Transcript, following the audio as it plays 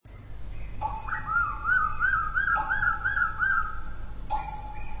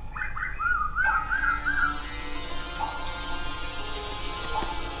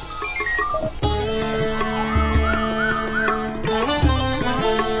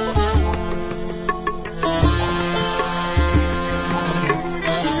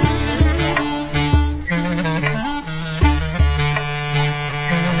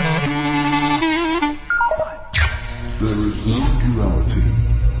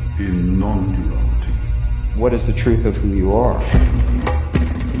in non-duality. What is the truth of who you are?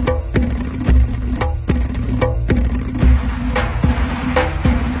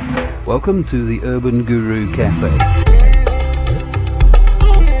 Welcome to the Urban Guru Cafe.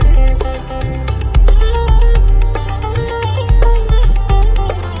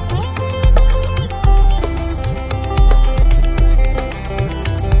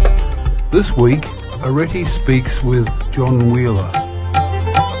 This week, Arete speaks with John Wheeler.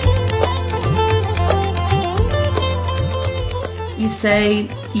 You say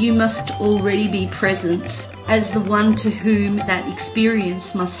you must already be present as the one to whom that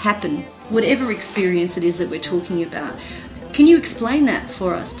experience must happen, whatever experience it is that we're talking about. Can you explain that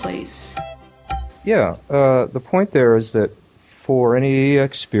for us, please? Yeah, the point there is that for any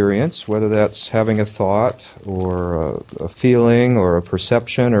experience, whether that's having a thought or a feeling or a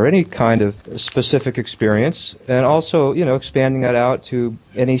perception or any kind of specific experience, and also, expanding that out to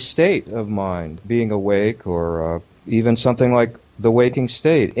any state of mind, being awake or even something like the waking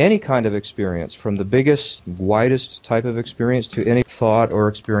state, any kind of experience, from the biggest, widest type of experience to any thought or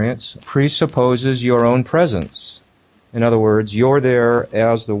experience, presupposes your own presence. In other words, you're there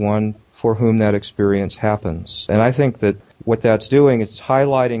as the one for whom that experience happens. And I think that what that's doing is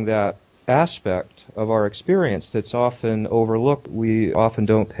highlighting that aspect of our experience that's often overlooked. We often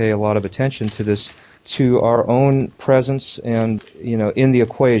don't pay a lot of attention to this, to our own presence and, in the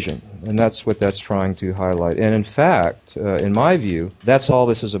equation. And that's what that's trying to highlight. And in fact, in my view, that's all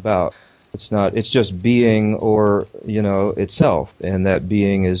this is about. It's just being or, itself. And that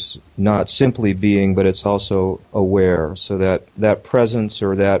being is not simply being, but it's also aware. So that presence,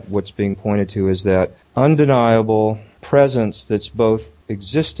 or that what's being pointed to, is that undeniable presence that's both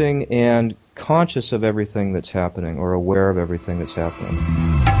existing and conscious of everything that's happening, or aware of everything that's happening.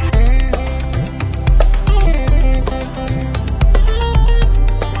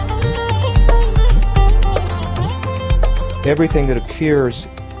 Everything that appears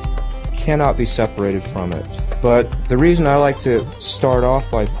cannot be separated from it. But the reason I like to start off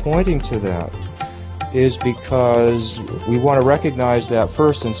by pointing to that is because we want to recognize that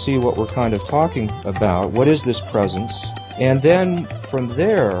first and see what we're kind of talking about. What is this presence? And then from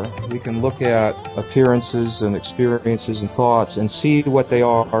there, we can look at appearances and experiences and thoughts and see what they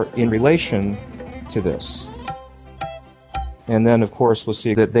are in relation to this. And then, of course, we'll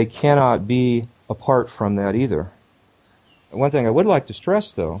see that they cannot be apart from that either. One thing I would like to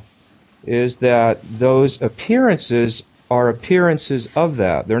stress, though, is that those appearances are appearances of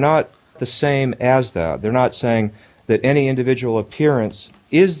that. They're not the same as that. They're not saying that any individual appearance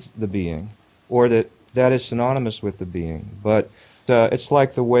is the being, or that is synonymous with the being. But it's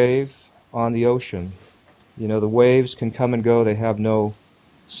like the wave on the ocean. The waves can come and go. They have no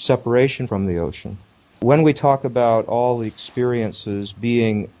separation from the ocean. When we talk about all the experiences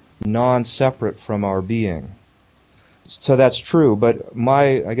being non-separate from our being, so that's true, but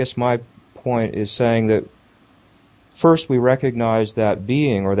I guess my point is saying that first we recognize that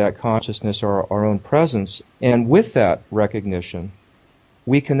being, or that consciousness, or our own presence, and with that recognition,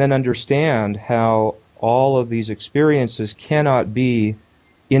 we can then understand how all of these experiences cannot be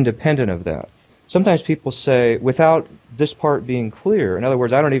independent of that. Sometimes people say, without this part being clear, in other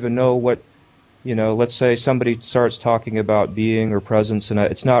words, I don't even know what, let's say somebody starts talking about being or presence, and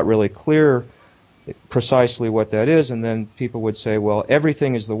it's not really clear precisely what that is, and then people would say, well,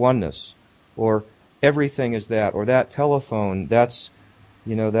 everything is the oneness, or everything is that, or that telephone, that's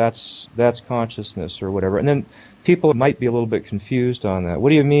consciousness, or whatever. And then people might be a little bit confused on that. What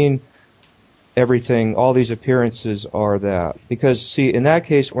do you mean everything, all these appearances are that? Because, see, in that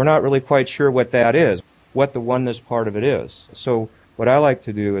case, we're not really quite sure what that is, what the oneness part of it is. So what I like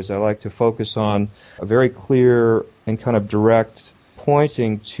to do is I like to focus on a very clear and kind of direct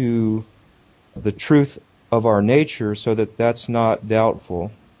pointing to the truth of our nature, so that that's not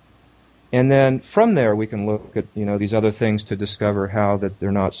doubtful. And then from there we can look at these other things to discover how that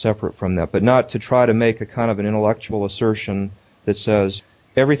they're not separate from that, but not to try to make a kind of an intellectual assertion that says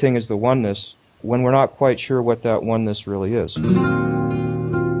everything is the oneness when we're not quite sure what that oneness really is.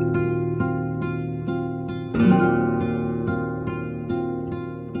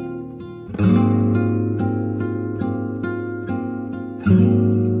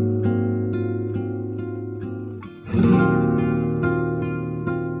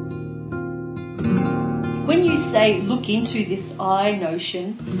 When you say look into this I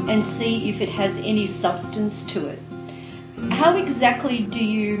notion and see if it has any substance to it, how exactly do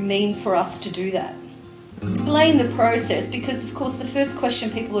you mean for us to do that? Explain the process, because of course the first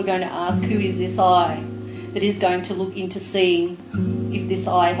question people are going to ask, who is this I that is going to look into seeing if this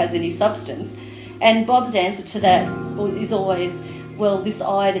I has any substance? And Bob's answer to that is always, well, this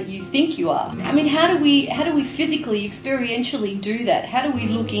I that you think you are. I mean, how do we physically, experientially do that? How do we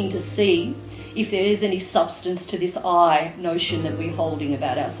look in to see if there is any substance to this I notion that we're holding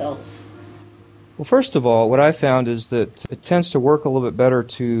about ourselves? Well, first of all, what I found is that it tends to work a little bit better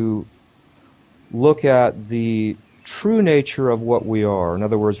to look at the true nature of what we are. In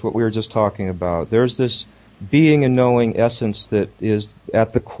other words, what we were just talking about. There's this being and knowing essence that is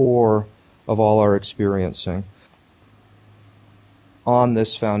at the core of all our experiencing on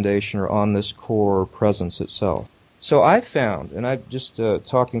this foundation or on this core presence itself. So I found, and I'm just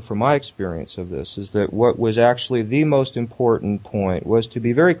talking from my experience of this, is that what was actually the most important point was to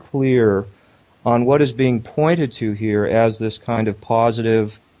be very clear on what is being pointed to here as this kind of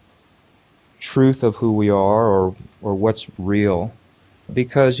positive truth of who we are or what's real.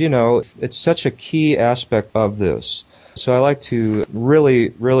 Because, it's such a key aspect of this. So I like to really,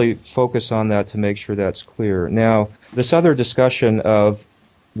 really focus on that to make sure that's clear. Now, this other discussion of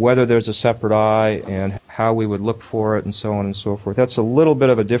whether there's a separate I and how we would look for it and so on and so forth, that's a little bit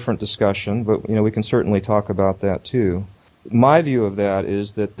of a different discussion, but, we can certainly talk about that too. My view of that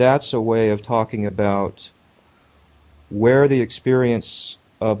is that that's a way of talking about where the experience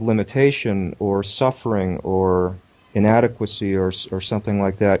of limitation or suffering or inadequacy or something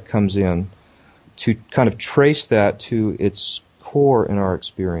like that comes in, to kind of trace that to its core in our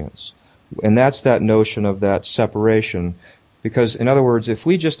experience. And that's that notion of that separation. Because, in other words, if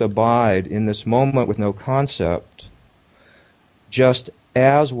we just abide in this moment with no concept, just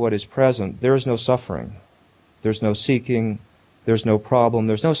as what is present, there is no suffering. There's no seeking. There's no problem.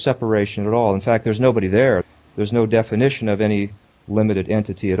 There's no separation at all. In fact, there's nobody there. There's no definition of any limited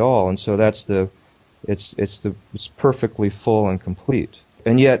entity at all. And so that's it's perfectly full and complete.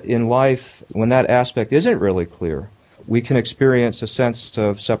 And yet, in life, when that aspect isn't really clear, we can experience a sense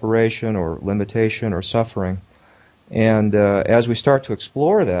of separation or limitation or suffering. And as we start to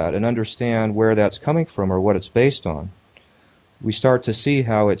explore that and understand where that's coming from or what it's based on, we start to see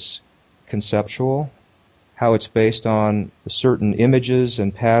how it's conceptual, how it's based on certain images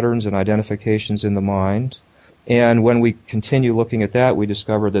and patterns and identifications in the mind. And when we continue looking at that, we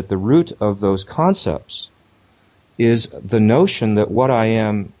discover that the root of those concepts is the notion that what I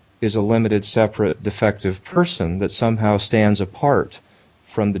am is a limited, separate, defective person that somehow stands apart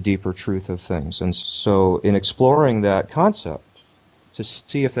from the deeper truth of things. And so in exploring that concept, to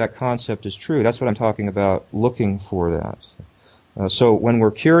see if that concept is true, that's what I'm talking about, looking for that. So when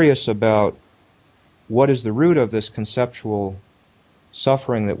we're curious about what is the root of this conceptual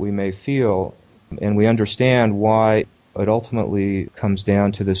suffering that we may feel, and we understand why it ultimately comes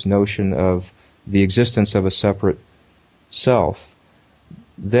down to this notion of the existence of a separate self,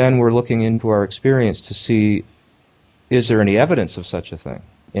 then we're looking into our experience to see, is there any evidence of such a thing?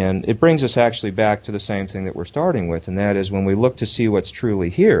 And it brings us actually back to the same thing that we're starting with, and that is when we look to see what's truly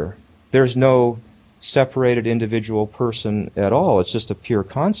here, there's no separated individual person at all. It's just a pure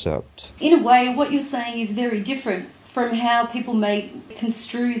concept. In a way, what you're saying is very different from how people may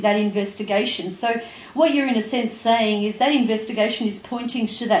construe that investigation. So what you're in a sense saying is that investigation is pointing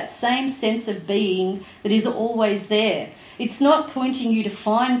to that same sense of being that is always there. It's not pointing you to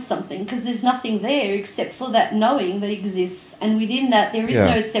find something, because there's nothing there except for that knowing that exists, and within that there is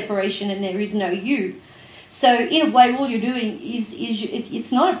no separation and there is no you. So in a way, all you're doing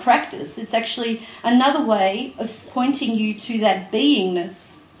it's not a practice. It's actually another way of pointing you to that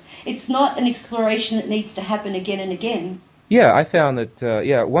beingness. It's not an exploration that needs to happen again and again. Yeah, I found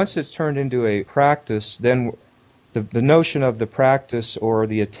that, once it's turned into a practice, then the notion of the practice or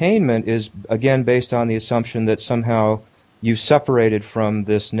the attainment is, again, based on the assumption that somehow you've separated from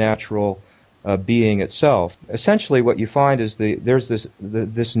this natural being itself. Essentially, what you find is there's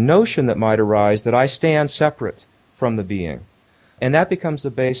this notion that might arise that I stand separate from the being. And that becomes the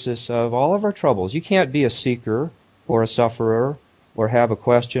basis of all of our troubles. You can't be a seeker or a sufferer or have a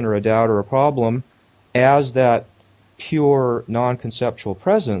question or a doubt or a problem as that pure non-conceptual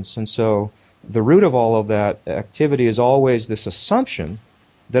presence. And so the root of all of that activity is always this assumption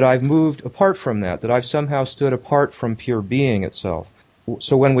that I've moved apart from that I've somehow stood apart from pure being itself.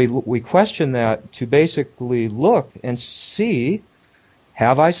 So when we question that, to basically look and see,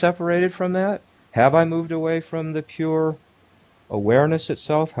 have I separated from that? Have I moved away from the pure awareness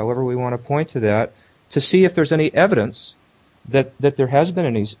itself, however we want to point to that, to see if there's any evidence that there has been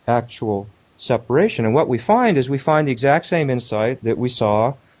any actual separation. And what we find is we find the exact same insight that we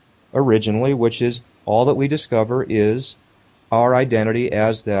saw originally, which is all that we discover is our identity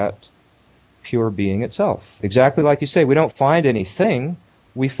as that pure being itself. Exactly like you say, we don't find anything.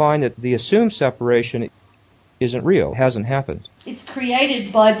 We find that the assumed separation isn't real, hasn't happened. It's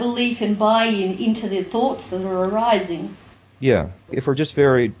created by belief and buy-in into the thoughts that are arising. Yeah. If we're just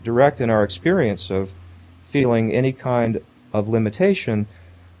very direct in our experience of feeling any kind of limitation,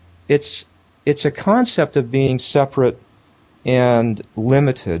 it's a concept of being separate and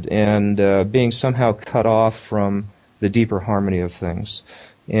limited and being somehow cut off from the deeper harmony of things.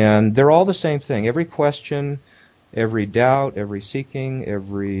 And they're all the same thing. Every question, every doubt, every seeking,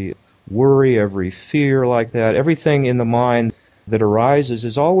 every worry, every fear like that, everything in the mind that arises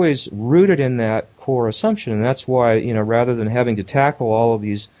is always rooted in that core assumption. And that's why, rather than having to tackle all of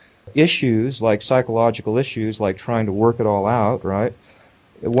these issues, like psychological issues, like trying to work it all out, right?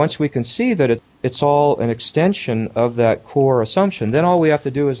 Once we can see that it's all an extension of that core assumption, then all we have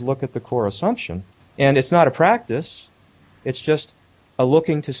to do is look at the core assumption. And it's not a practice. It's just a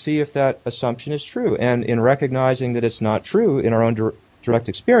looking to see if that assumption is true. And in recognizing that it's not true in our own direct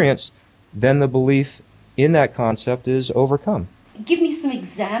experience, then the belief in that concept is overcome. Give me some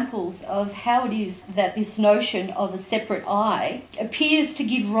examples of how it is that this notion of a separate I appears to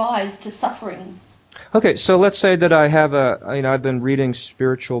give rise to suffering. Okay, so let's say that I have I've been reading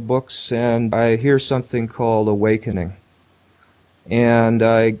spiritual books and I hear something called awakening. And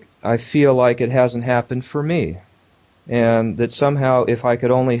I feel like it hasn't happened for me. And that somehow if I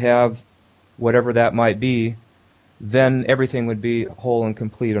could only have whatever that might be, then everything would be whole and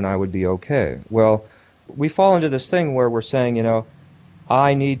complete and I would be okay. Well, we fall into this thing where we're saying,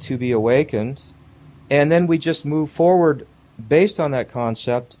 I need to be awakened, and then we just move forward based on that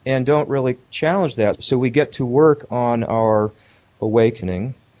concept and don't really challenge that. So we get to work on our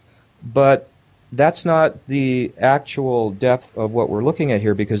awakening, but that's not the actual depth of what we're looking at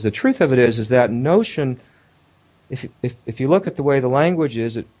here, because the truth of it is that notion, if you look at the way the language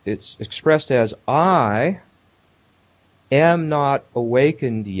is, it's expressed as I am not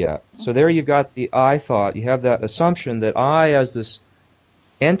awakened yet. So there you've got the I thought. You have that assumption that I, as this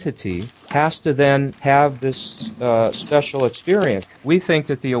entity, has to then have this special experience. We think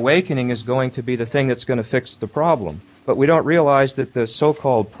that the awakening is going to be the thing that's going to fix the problem. But we don't realize that the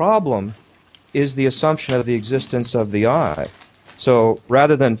so-called problem is the assumption of the existence of the I. So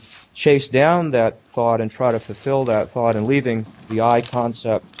rather than chase down that thought and try to fulfill that thought and leaving the I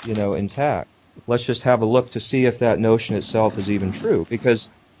concept, intact, let's just have a look to see if that notion itself is even true. Because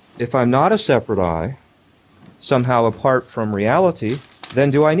if I'm not a separate I, somehow apart from reality, then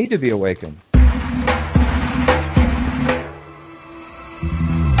do I need to be awakened?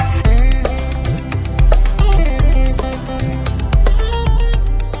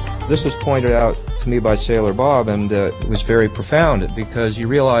 This was pointed out to me by Sailor Bob, and it was very profound, because you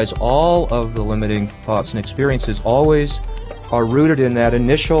realize all of the limiting thoughts and experiences always are rooted in that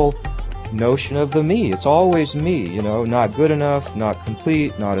initial notion of the me. It's always me, not good enough, not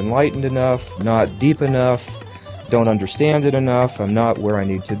complete, not enlightened enough, not deep enough, don't understand it enough, I'm not where I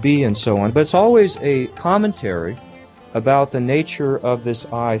need to be, and so on. But it's always a commentary about the nature of this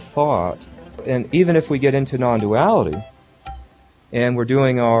I thought. And even if we get into non-duality, and we're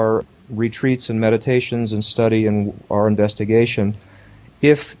doing our retreats and meditations and study and our investigation,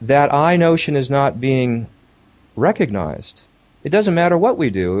 if that I notion is not being recognized, it doesn't matter what we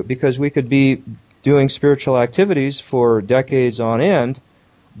do, because we could be doing spiritual activities for decades on end,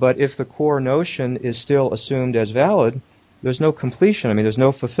 but if the core notion is still assumed as valid, there's no completion. There's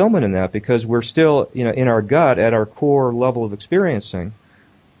no fulfillment in that, because we're still, in our gut, at our core level of experiencing,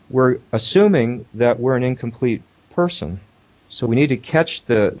 we're assuming that we're an incomplete person. So we need to catch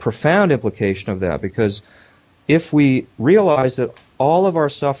the profound implication of that, because if we realize that all of our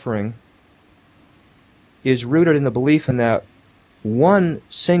suffering is rooted in the belief in that one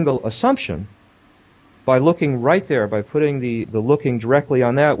single assumption, by looking right there, by putting the looking directly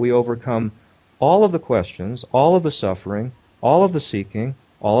on that, we overcome all of the questions, all of the suffering, all of the seeking,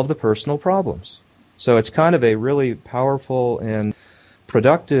 all of the personal problems. So it's kind of a really powerful and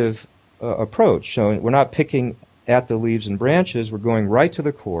productive approach. So we're not picking at the leaves and branches, we're going right to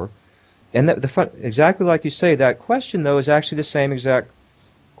the core. And exactly like you say, that question, though, is actually the same exact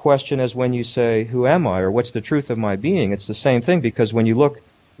question as when you say, who am I, or what's the truth of my being? It's the same thing, because when you look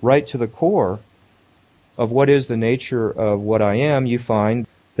right to the core of what is the nature of what I am, you find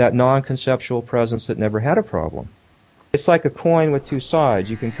that non-conceptual presence that never had a problem. It's like a coin with two sides.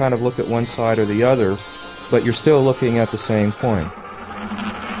 You can kind of look at one side or the other, but you're still looking at the same coin.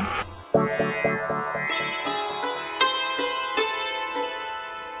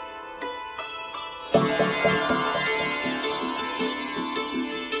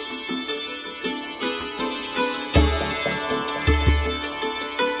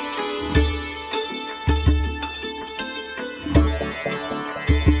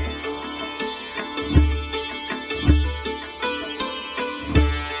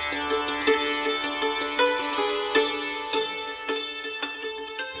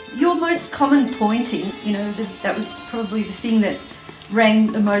 Your most common pointing, that was probably the thing that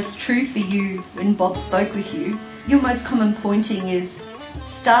rang the most true for you when Bob spoke with you. Your most common pointing is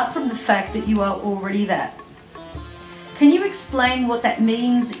start from the fact that you are already that. Can you explain what that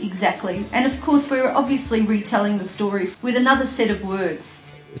means exactly? And of course, we're obviously retelling the story with another set of words.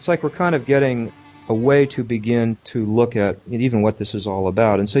 It's like we're kind of getting a way to begin to look at even what this is all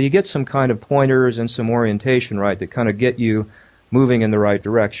about. And so you get some kind of pointers and some orientation, right, that kind of get you moving in the right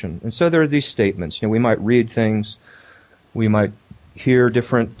direction. And so there are these statements. We might read things, we might hear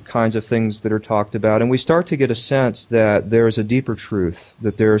different kinds of things that are talked about, and we start to get a sense that there is a deeper truth,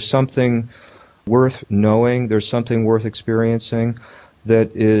 that there's something worth knowing, there's something worth experiencing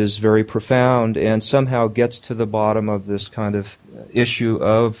that is very profound and somehow gets to the bottom of this kind of issue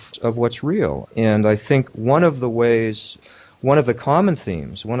of what's real. And I think one of the common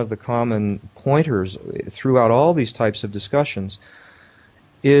themes, one of the common pointers throughout all these types of discussions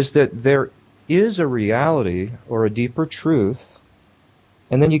is that there is a reality or a deeper truth,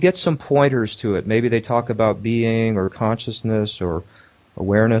 and then you get some pointers to it. Maybe they talk about being or consciousness or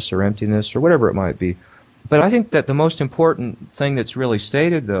awareness or emptiness or whatever it might be. But I think that the most important thing that's really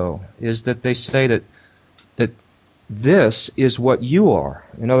stated, though, is that they say that this is what you are.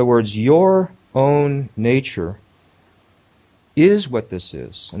 In other words, your own nature is what this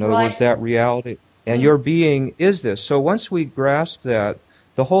is. In other words, that reality. And your being is this. So once we grasp that,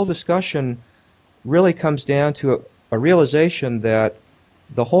 the whole discussion really comes down to a realization that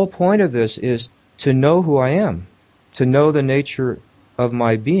the whole point of this is to know who I am, to know the nature of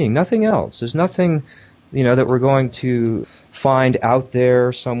my being, nothing else. There's nothing, that we're going to find out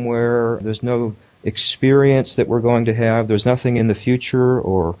there somewhere. There's no experience that we're going to have. There's nothing in the future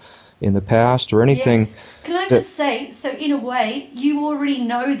or in the past or anything. Yeah. Can I just say, so in a way, you already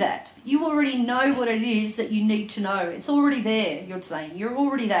know that. You already know what it is that you need to know. It's already there, you're saying. You're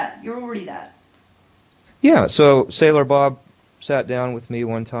already that. You're already that. Yeah, so Sailor Bob sat down with me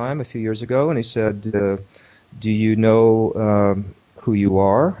one time a few years ago, and he said, do you know who you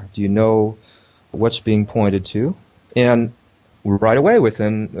are? Do you know what's being pointed to? And right away,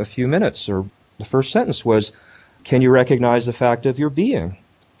 within a few minutes, or the first sentence was, can you recognize the fact of your being?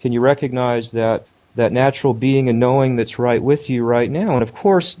 Can you recognize that natural being and knowing that's right with you right now? And of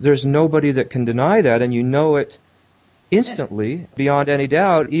course, there's nobody that can deny that, and you know it instantly, beyond any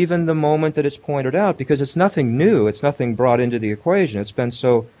doubt, even the moment that it's pointed out, because it's nothing new, it's nothing brought into the equation. It's been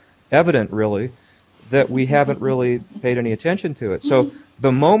so evident, really, that we haven't really paid any attention to it. So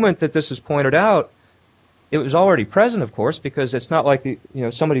the moment that this is pointed out, it was already present, of course, because it's not like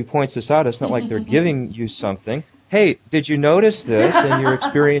somebody points this out. It's not like they're giving you something. Hey, did you notice this in your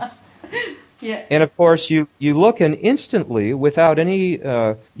experience? Yeah. And of course, you look, and instantly, without any,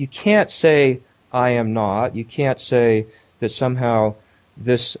 you can't say, I am not. You can't say that somehow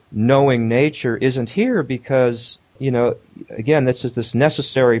this knowing nature isn't here because, again, this is this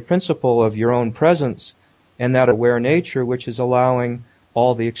necessary principle of your own presence and that aware nature which is allowing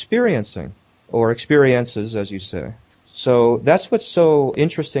all the experiencing, or experiences, as you say. So that's what's so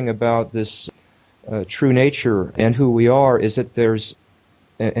interesting about this true nature and who we are, is that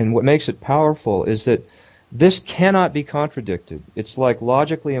and what makes it powerful is that this cannot be contradicted. It's like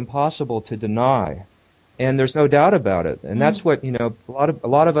logically impossible to deny, and there's no doubt about it. And that's what a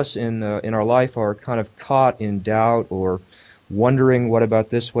lot of us in our life are kind of caught in doubt or wondering what about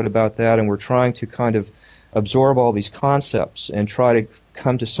this, what about that, and we're trying to kind of absorb all these concepts and try to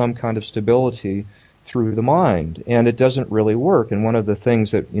come to some kind of stability through the mind, and it doesn't really work. And one of the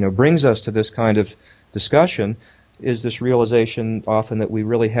things that brings us to this kind of discussion is this realization often that we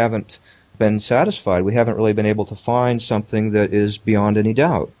really haven't been satisfied. We haven't really been able to find something that is beyond any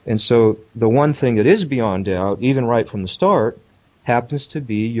doubt. And so the one thing that is beyond doubt, even right from the start, happens to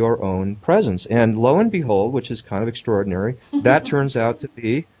be your own presence. And lo and behold, which is kind of extraordinary, that turns out to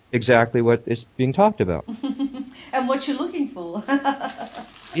be exactly what is being talked about. And what you're looking for.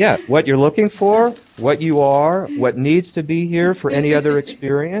 Yeah, what you're looking for, what you are, what needs to be here for any other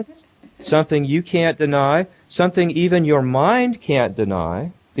experience, something you can't deny, something even your mind can't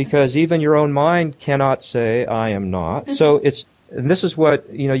deny, because even your own mind cannot say, I am not. So this is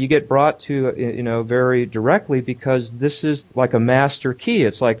what, you get brought to, very directly, because this is like a master key.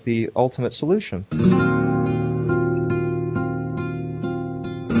 It's like the ultimate solution.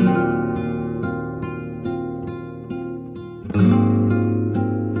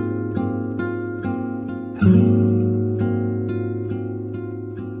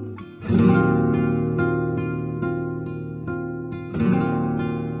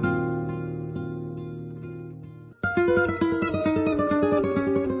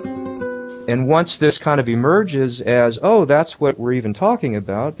 And once this kind of emerges as, oh, that's what we're even talking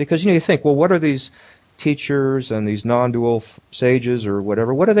about, because you think, well, what are these teachers and these non-dual sages or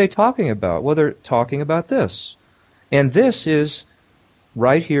whatever, what are they talking about? Well, they're talking about this. And this is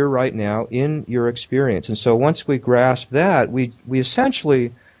right here, right now, in your experience. And so once we grasp that, we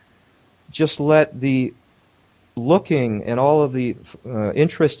essentially just let the looking and all of the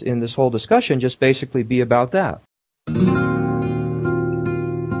interest in this whole discussion just basically be about that.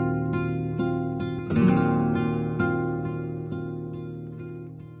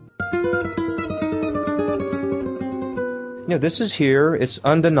 This is here, it's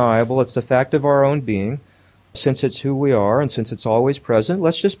undeniable, it's the fact of our own being. Since it's who we are and since it's always present,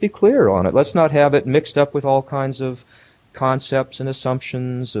 let's just be clear on it. Let's not have it mixed up with all kinds of concepts and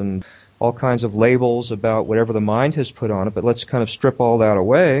assumptions and all kinds of labels about whatever the mind has put on it, but let's kind of strip all that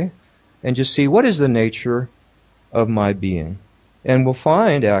away and just see what is the nature of my being. And we'll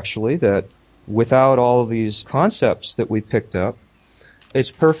find, actually, that without all of these concepts that we've picked up, it's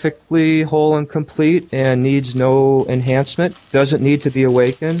perfectly whole and complete and needs no enhancement, doesn't need to be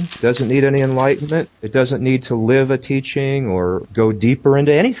awakened, doesn't need any enlightenment, it doesn't need to live a teaching or go deeper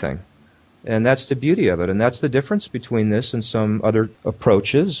into anything. And that's the beauty of it. And that's the difference between this and some other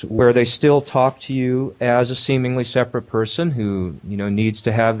approaches where they still talk to you as a seemingly separate person who, needs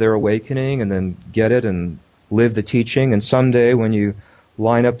to have their awakening and then get it and live the teaching. And someday when you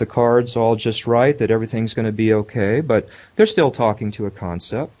line up the cards all just right, that everything's going to be okay, but they're still talking to a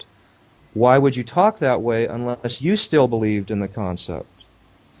concept. Why would you talk that way unless you still believed in the concept?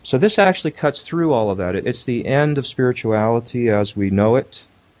 So this actually cuts through all of that. It's the end of spirituality as we know it.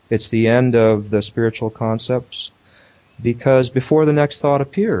 It's the end of the spiritual concepts, because before the next thought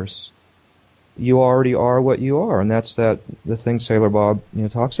appears, you already are what you are, and that's the thing Sailor Bob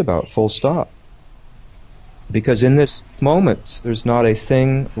talks about, full stop. Because in this moment, there's not a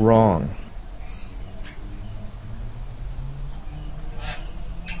thing wrong.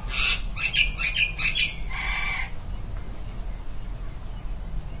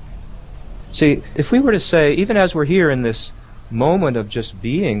 See, if we were to say, even as we're here in this moment of just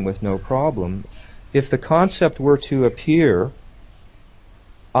being with no problem, if the concept were to appear,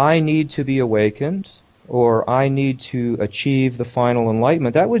 I need to be awakened, or I need to achieve the final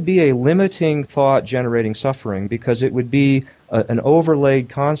enlightenment, that would be a limiting thought generating suffering, because it would be an overlaid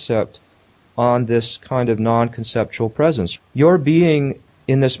concept on this kind of non-conceptual presence. Your being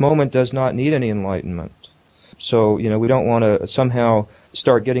in this moment does not need any enlightenment. So, we don't want to somehow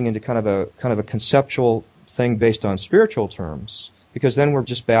start getting into kind of a conceptual thing based on spiritual terms, because then we're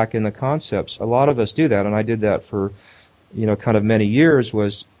just back in the concepts. A lot of us do that, and I did that for, kind of many years,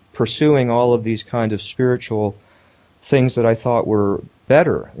 was pursuing all of these kind of spiritual things that I thought were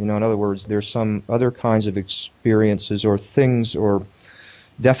better. In other words, there's some other kinds of experiences or things or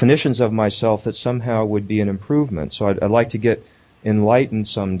definitions of myself that somehow would be an improvement. So I'd like to get enlightened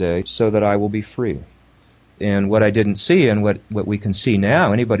someday so that I will be free. And what I didn't see, and what we can see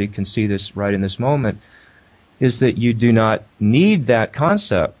now, anybody can see this right in this moment, is that you do not need that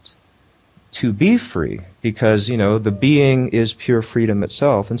concept to be free, because, the being is pure freedom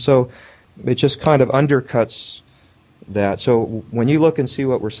itself. And so it just kind of undercuts that. So when you look and see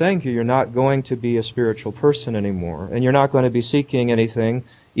what we're saying here, you're not going to be a spiritual person anymore, and you're not going to be seeking anything,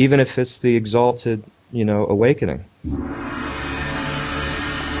 even if it's the exalted, awakening.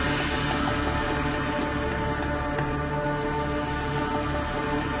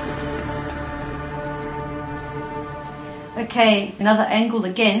 Okay, another angle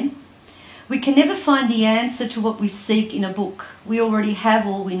again. We can never find the answer to what we seek in a book. We already have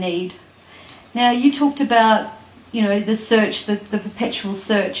all we need. Now, you talked about, the search, the perpetual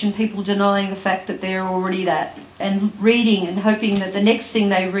search, and people denying the fact that they're already that, and reading and hoping that the next thing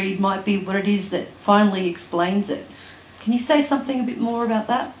they read might be what it is that finally explains it. Can you say something a bit more about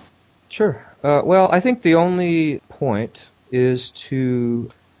that? Sure. Well, I think the only point is to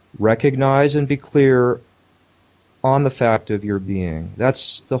recognize and be clear on the fact of your being.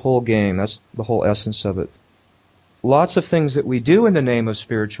 That's the whole game. That's the whole essence of it. Lots of things that we do in the name of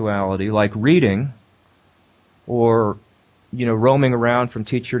spirituality, like reading, or, roaming around from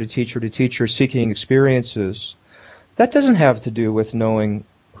teacher to teacher to teacher seeking experiences, that doesn't have to do with knowing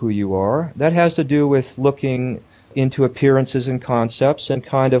who you are. That has to do with looking into appearances and concepts and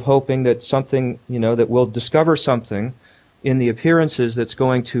kind of hoping that something, that we'll discover something in the appearances that's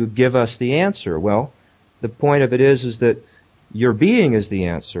going to give us the answer. Well, the point of it is that your being is the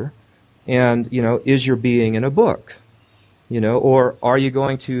answer, and, is your being in a book? Or are you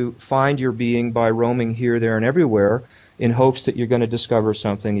going to find your being by roaming here, there, and everywhere in hopes that you're going to discover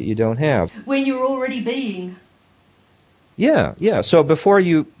something that you don't have? When you're already being. Yeah. So before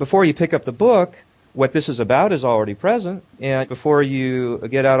you pick up the book, what this is about is already present, and before you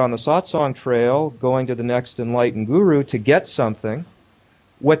get out on the satsang trail, going to the next enlightened guru to get something,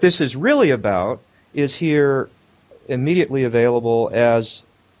 what this is really about is here, immediately available as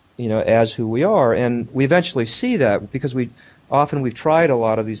who we are, and we eventually see that because we've tried a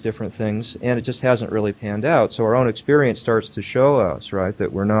lot of these different things, and it just hasn't really panned out. So our own experience starts to show us, right,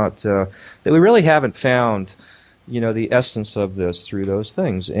 that we're not, that we really haven't found, the essence of this through those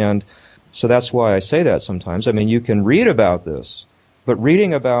things. And so that's why I say that sometimes. I mean, you can read about this, but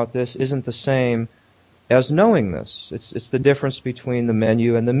reading about this isn't the same as knowing this. It's the difference between the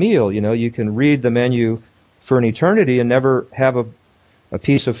menu and the meal. You can read the menu for an eternity and never have a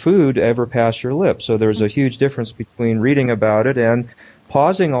piece of food ever pass your lips. So there's a huge difference between reading about it and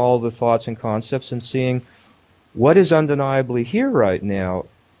pausing all the thoughts and concepts and seeing what is undeniably here right now.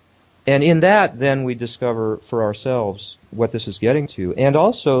 And in that, then we discover for ourselves what this is getting to, and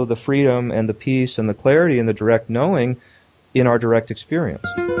also the freedom and the peace and the clarity and the direct knowing in our direct experience.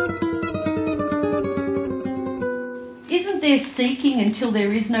 Isn't there seeking until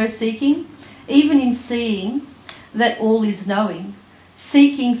there is no seeking? Even in seeing that all is knowing,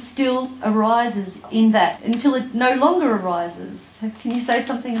 seeking still arises in that until it no longer arises. Can you say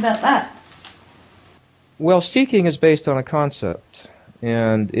something about that? Well, seeking is based on a concept.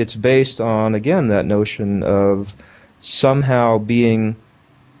 And it's based on, again, that notion of somehow being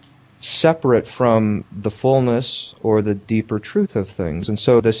separate from the fullness or the deeper truth of things. And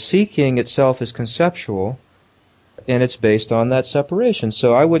so the seeking itself is conceptual, and it's based on that separation.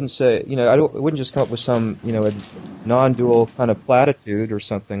 So I wouldn't say, I wouldn't just come up with some, a non-dual kind of platitude or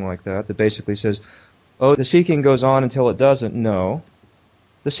something like that basically says, oh, the seeking goes on until it doesn't. No.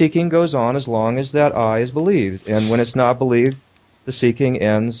 The seeking goes on as long as that I is believed. And when it's not believed, the seeking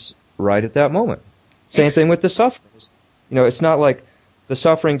ends right at that moment. Same thing with the suffering. It's not like the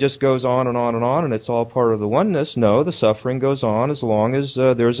suffering just goes on and on and on and it's all part of the oneness. No, the suffering goes on as long as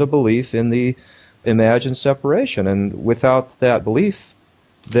there's a belief in the imagined separation. And without that belief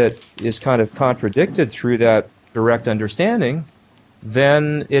that is kind of contradicted through that direct understanding,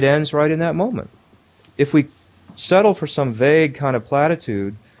 then it ends right in that moment. If we settle for some vague kind of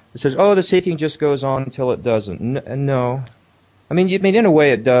platitude that says, oh, the seeking just goes on until it doesn't. No. I mean, in a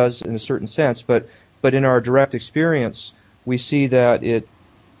way it does in a certain sense, but in our direct experience, we see that it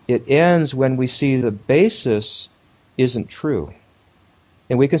ends when we see the basis isn't true.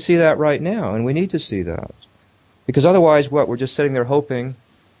 And we can see that right now, and we need to see that. Because otherwise, we're just sitting there hoping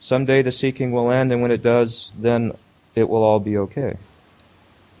someday the seeking will end, and when it does, then it will all be okay.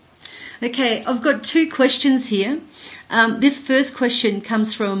 Okay, I've got two questions here. This first question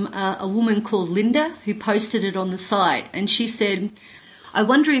comes from a woman called Linda who posted it on the site, and she said, I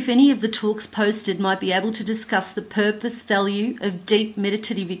wonder if any of the talks posted might be able to discuss the purpose, value of deep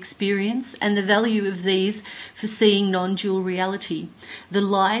meditative experience and the value of these for seeing non-dual reality. The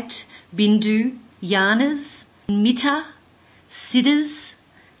light, Bindu, Jhanas, Metta, Siddhas,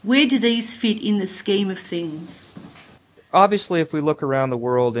 where do these fit in the scheme of things? Obviously, if we look around the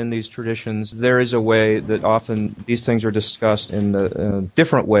world in these traditions, there is a way that often these things are discussed in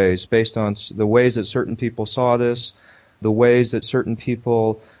different ways, based on the ways that certain people saw this, the ways that certain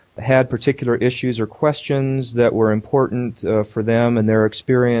people had particular issues or questions that were important for them and their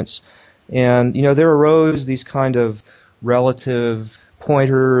experience. And, there arose these kind of relative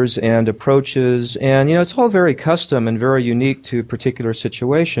pointers and approaches, and it's all very custom and very unique to a particular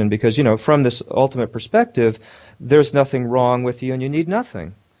situation because from this ultimate perspective there's nothing wrong with you and you need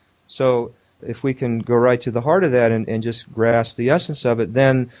nothing. So if we can go right to the heart of that and just grasp the essence of it,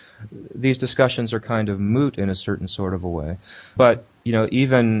 then these discussions are kind of moot in a certain sort of a way. But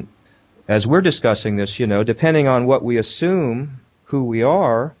even as we're discussing this, depending on what we assume who we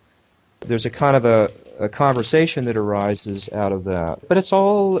are, there's a kind of a conversation that arises out of that. But it's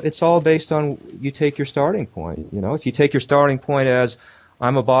all based on you take your starting point. If you take your starting point as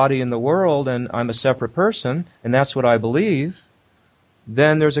I'm a body in the world and I'm a separate person and that's what I believe,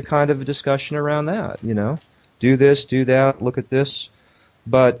 then there's a kind of a discussion around that. Do this, do that, look at this.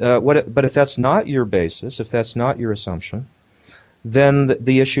 But if that's not your basis, if that's not your assumption, then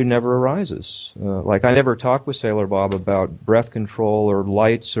the issue never arises. Like I never talked with Sailor Bob about breath control or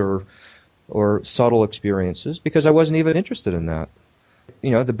lights or subtle experiences because I wasn't even interested in that.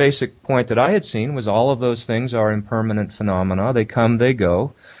 The basic point that I had seen was all of those things are impermanent phenomena. They come, they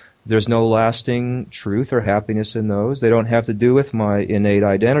go. There's no lasting truth or happiness in those. They don't have to do with my innate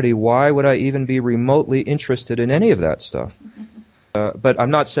identity. Why would I even be remotely interested in any of that stuff? But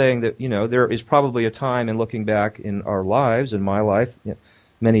I'm not saying that, there is probably a time in looking back in our lives, in my life,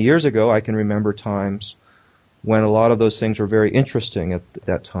 many years ago, I can remember times when a lot of those things were very interesting at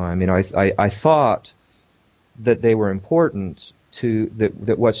that time. I thought that they were important to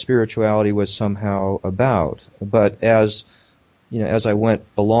that what spirituality was somehow about. But as I went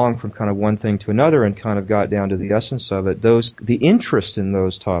along from kind of one thing to another and kind of got down to the essence of it, the interest in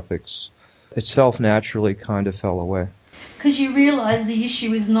those topics itself naturally kind of fell away. Because you realize the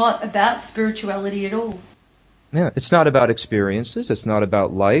issue is not about spirituality at all. Yeah, it's not about experiences, it's not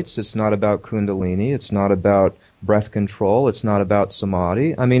about lights, it's not about kundalini, it's not about breath control, it's not about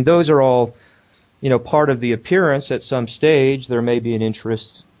samadhi. I mean, those are all, part of the appearance at some stage. There may be an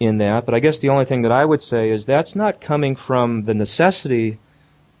interest in that, but I guess the only thing that I would say is that's not coming from the necessity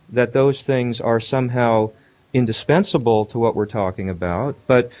that those things are somehow indispensable to what we're talking about,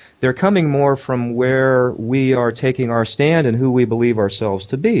 but they're coming more from where we are taking our stand and who we believe ourselves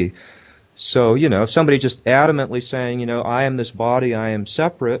to be. So, if somebody just adamantly saying, I am this body, I am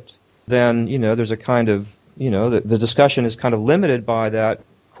separate, then, there's a kind of, the discussion is kind of limited by that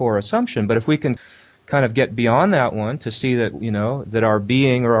core assumption. But if we can kind of get beyond that one to see that, that our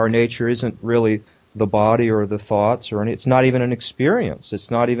being or our nature isn't really the body or the thoughts or it's not even an experience, it's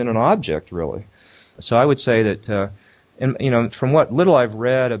not even an object, really. So I would say that, from what little I've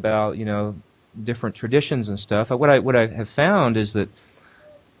read about, different traditions and stuff, what I have found is that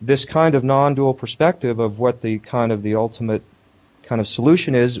this kind of non-dual perspective of what the ultimate kind of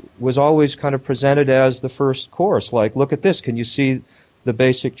solution is was always kind of presented as the first course. Like, look at this. Can you see the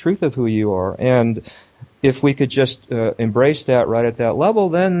basic truth of who you are? And if we could just embrace that right at that level,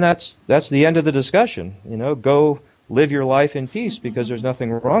 then that's the end of the discussion. Go live your life in peace because there's nothing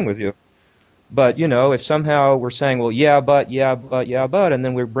wrong with you. But, if somehow we're saying, well, yeah, but, and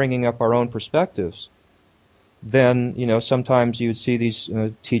then we're bringing up our own perspectives, then, sometimes you would see these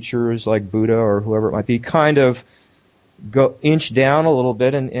teachers like Buddha or whoever it might be kind of go inch down a little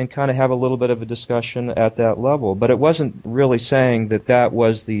bit and kind of have a little bit of a discussion at that level. But it wasn't really saying that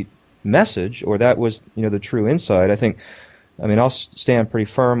was the message or that was, the true insight. I'll stand pretty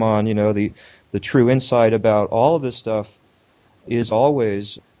firm on, the true insight about all of this stuff is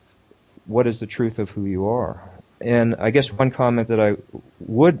always what is the truth of who you are. And I guess one comment that I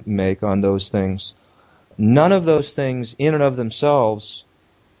would make on those things, none of those things in and of themselves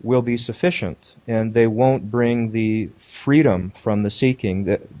will be sufficient, and they won't bring the freedom from the seeking.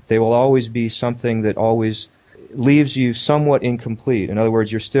 That they will always be something that always leaves you somewhat incomplete. In other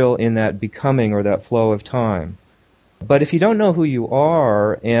words, you're still in that becoming or that flow of time. But if you don't know who you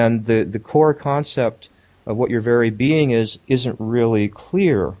are and the core concept of what your very being isn't really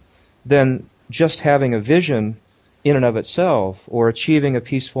clear, then just having a vision in and of itself, or achieving a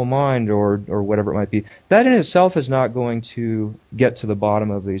peaceful mind, or whatever it might be, that in itself is not going to get to the bottom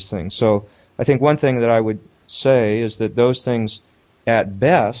of these things. So I think one thing that I would say is that those things, at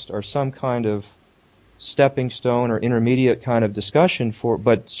best, are some kind of stepping stone or intermediate kind of discussion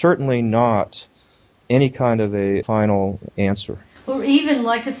but certainly not any kind of a final answer. Or even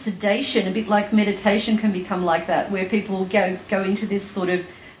like a sedation, a bit like meditation can become like that, where people go into this sort of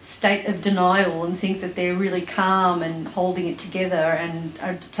state of denial and think that they're really calm and holding it together and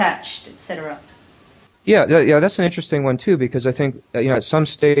are detached, etc. Yeah, that's an interesting one too, because I think at some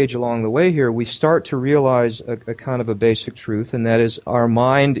stage along the way here we start to realize a kind of a basic truth, and that is our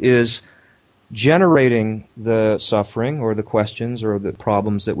mind is generating the suffering or the questions or the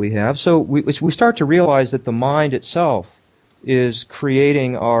problems that we have. So we start to realize that the mind itself is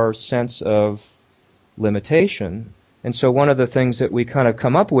creating our sense of limitation. And so one of the things that we kind of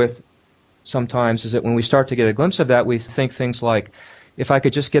come up with sometimes is that when we start to get a glimpse of that, we think things like, if I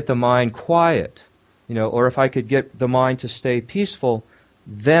could just get the mind quiet, or if I could get the mind to stay peaceful,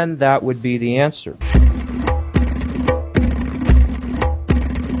 then that would be the answer.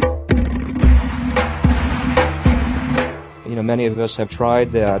 Many of us have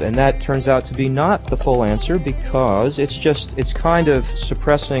tried that, and that turns out to be not the full answer, because it's kind of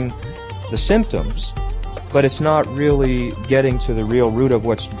suppressing the symptoms, but it's not really getting to the real root of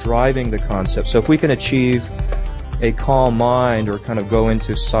what's driving the concept. So if we can achieve a calm mind or kind of go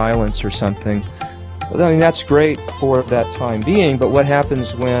into silence or something, that's great for that time being, but what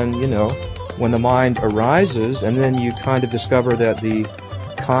happens when the mind arises and then you kind of discover that the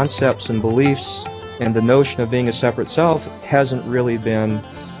concepts and beliefs and the notion of being a separate self hasn't really been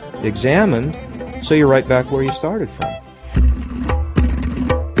examined, so you're right back where you started from.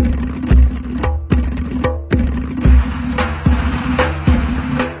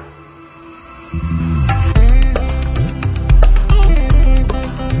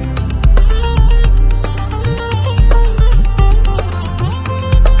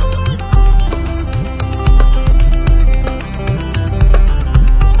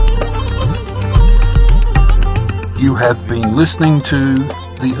 have been listening to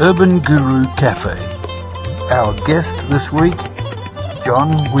the Urban Guru Cafe. Our guest this week,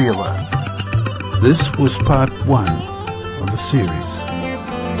 John Wheeler. This was part 1 of a series.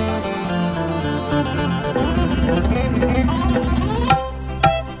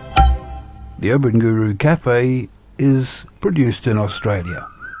 The Urban Guru Cafe is produced in Australia.